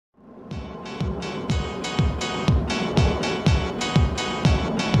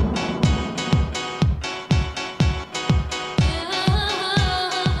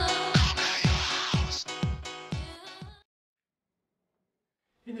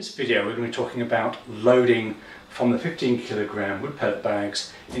this video we're going to be talking about loading from the 15 kilogram wood pellet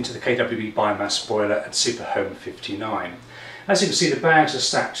bags into the KWB Biomass boiler at Superhome59. As you can see, the bags are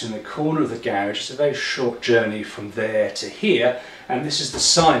stacked in the corner of the garage. It's a very short journey from there to here, and this is the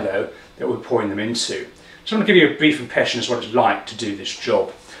silo that we're pouring them into. So I'm going to give you a brief impression as what it's like to do this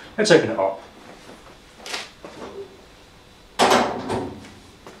job. Let's open it up.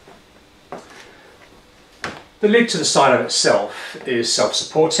 The lid to the silo itself is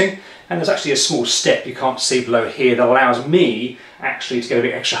self-supporting, and there's actually a small step you can't see below here that allows me actually to get a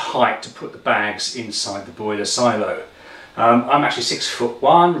bit extra height to put the bags inside the boiler silo. I'm actually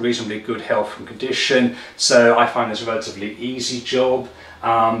 6'1", reasonably good health and condition, so I find this a relatively easy job,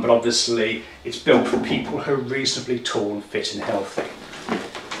 but obviously it's built for people who are reasonably tall and fit and healthy.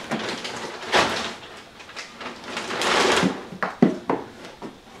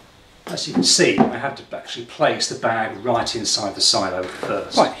 As you can see, I have to actually place the bag right inside the silo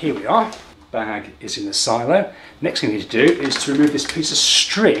first. Right, here we are. Bag is in the silo. Next thing we need to do is to remove this piece of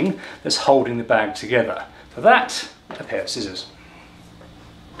string that's holding the bag together. For that, a pair of scissors.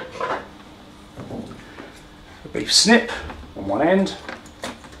 A brief snip on one end.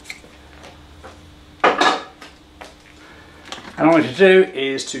 And all I need to do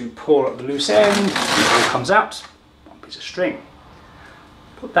is to pull at the loose end, and it all comes out. One piece of string.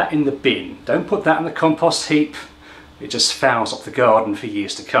 Put that in the bin. Don't put that in the compost heap. It just fouls up the garden for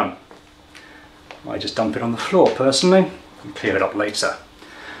years to come. I just dump it on the floor personally and clear it up later.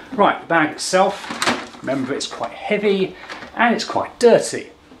 Right, the bag itself, remember it's quite heavy and it's quite dirty.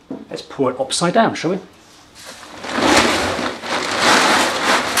 Let's pour it upside down, shall we?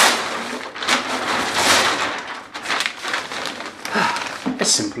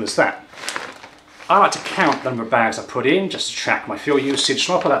 As simple as that. I like to count the number of bags I put in just to track my fuel usage,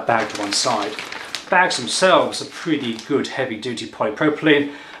 so I'll put that bag to one side. Bags themselves are pretty good heavy-duty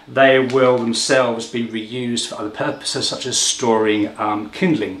polypropylene. They will themselves be reused for other purposes, such as storing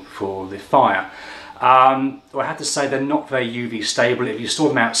kindling for the fire. I have to say they're not very UV stable. If you store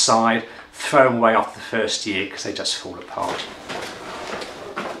them outside, throw them away after the first year because they just fall apart.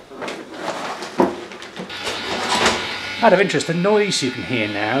 Out of interest, the noise you can hear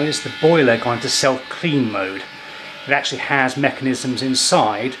now is the boiler going to self-clean mode. It actually has mechanisms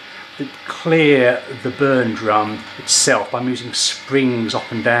inside that clear the burn drum itself by moving springs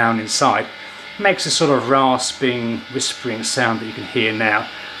up and down inside. It makes a sort of rasping, whispering sound that you can hear now.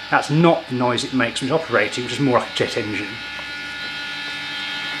 That's not the noise it makes when it's operating, which is more like a jet engine.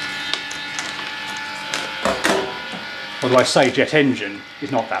 Although I say jet engine,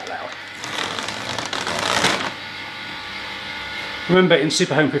 it's not that loud. Remember, in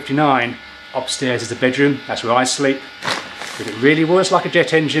Superhome59, upstairs is the bedroom, that's where I sleep. If it really was like a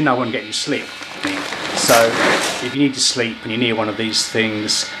jet engine, I wouldn't get you sleep. So, if you need to sleep and you're near one of these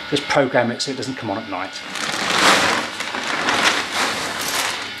things, just program it so it doesn't come on at night.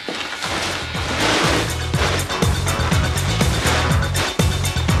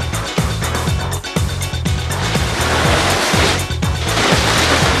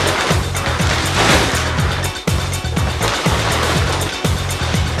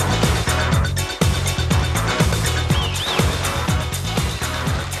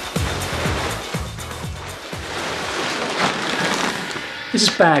 This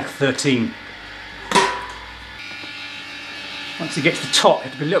is bag 13. Once you get to the top, you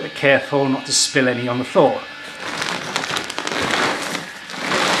have to be a little bit careful not to spill any on the floor.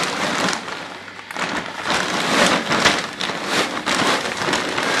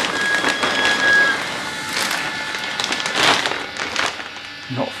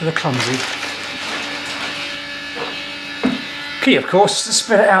 Not for the clumsy. Key, of course, is to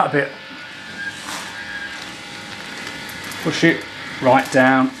spread it out a bit. Push it right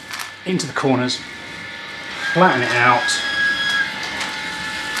down into the corners, flatten it out,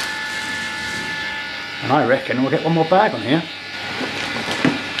 and I reckon we'll get one more bag on here.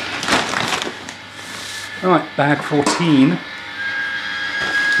 Right, bag 14.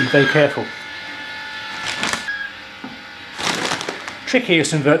 Be very careful. Trick here is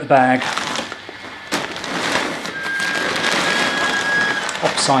to invert the bag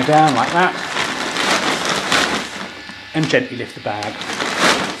upside down like that, and gently lift the bag.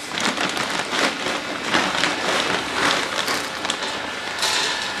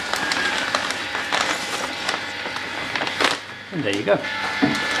 And there you go.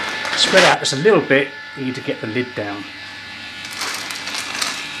 Spread out just a little bit, you need to get the lid down.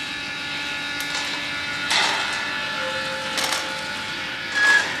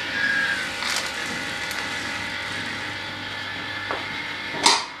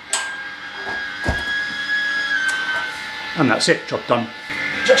 And that's it, job done.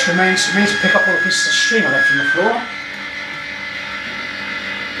 just remains for me to pick up all the pieces of string I left on the floor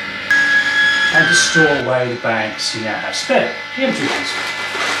and to store away the bags you now have spare. The empty ones.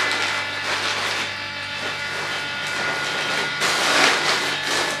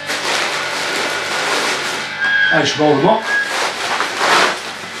 I just roll them up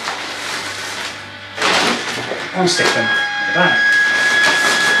and stick them in the bag.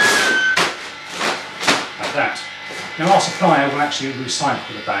 Like that. Now our supplier will actually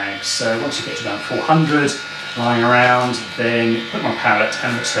recycle the bags, so once you get to about 400 lying around, then put them on a pallet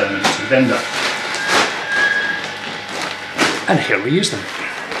and return them to the vendor. And he'll reuse them.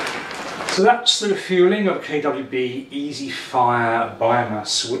 So that's the refuelling of KWB Easyfire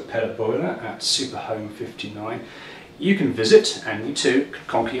Biomass Wood Pellet Boiler at Superhome59. You can visit and you too can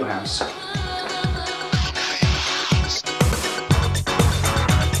conquer your house.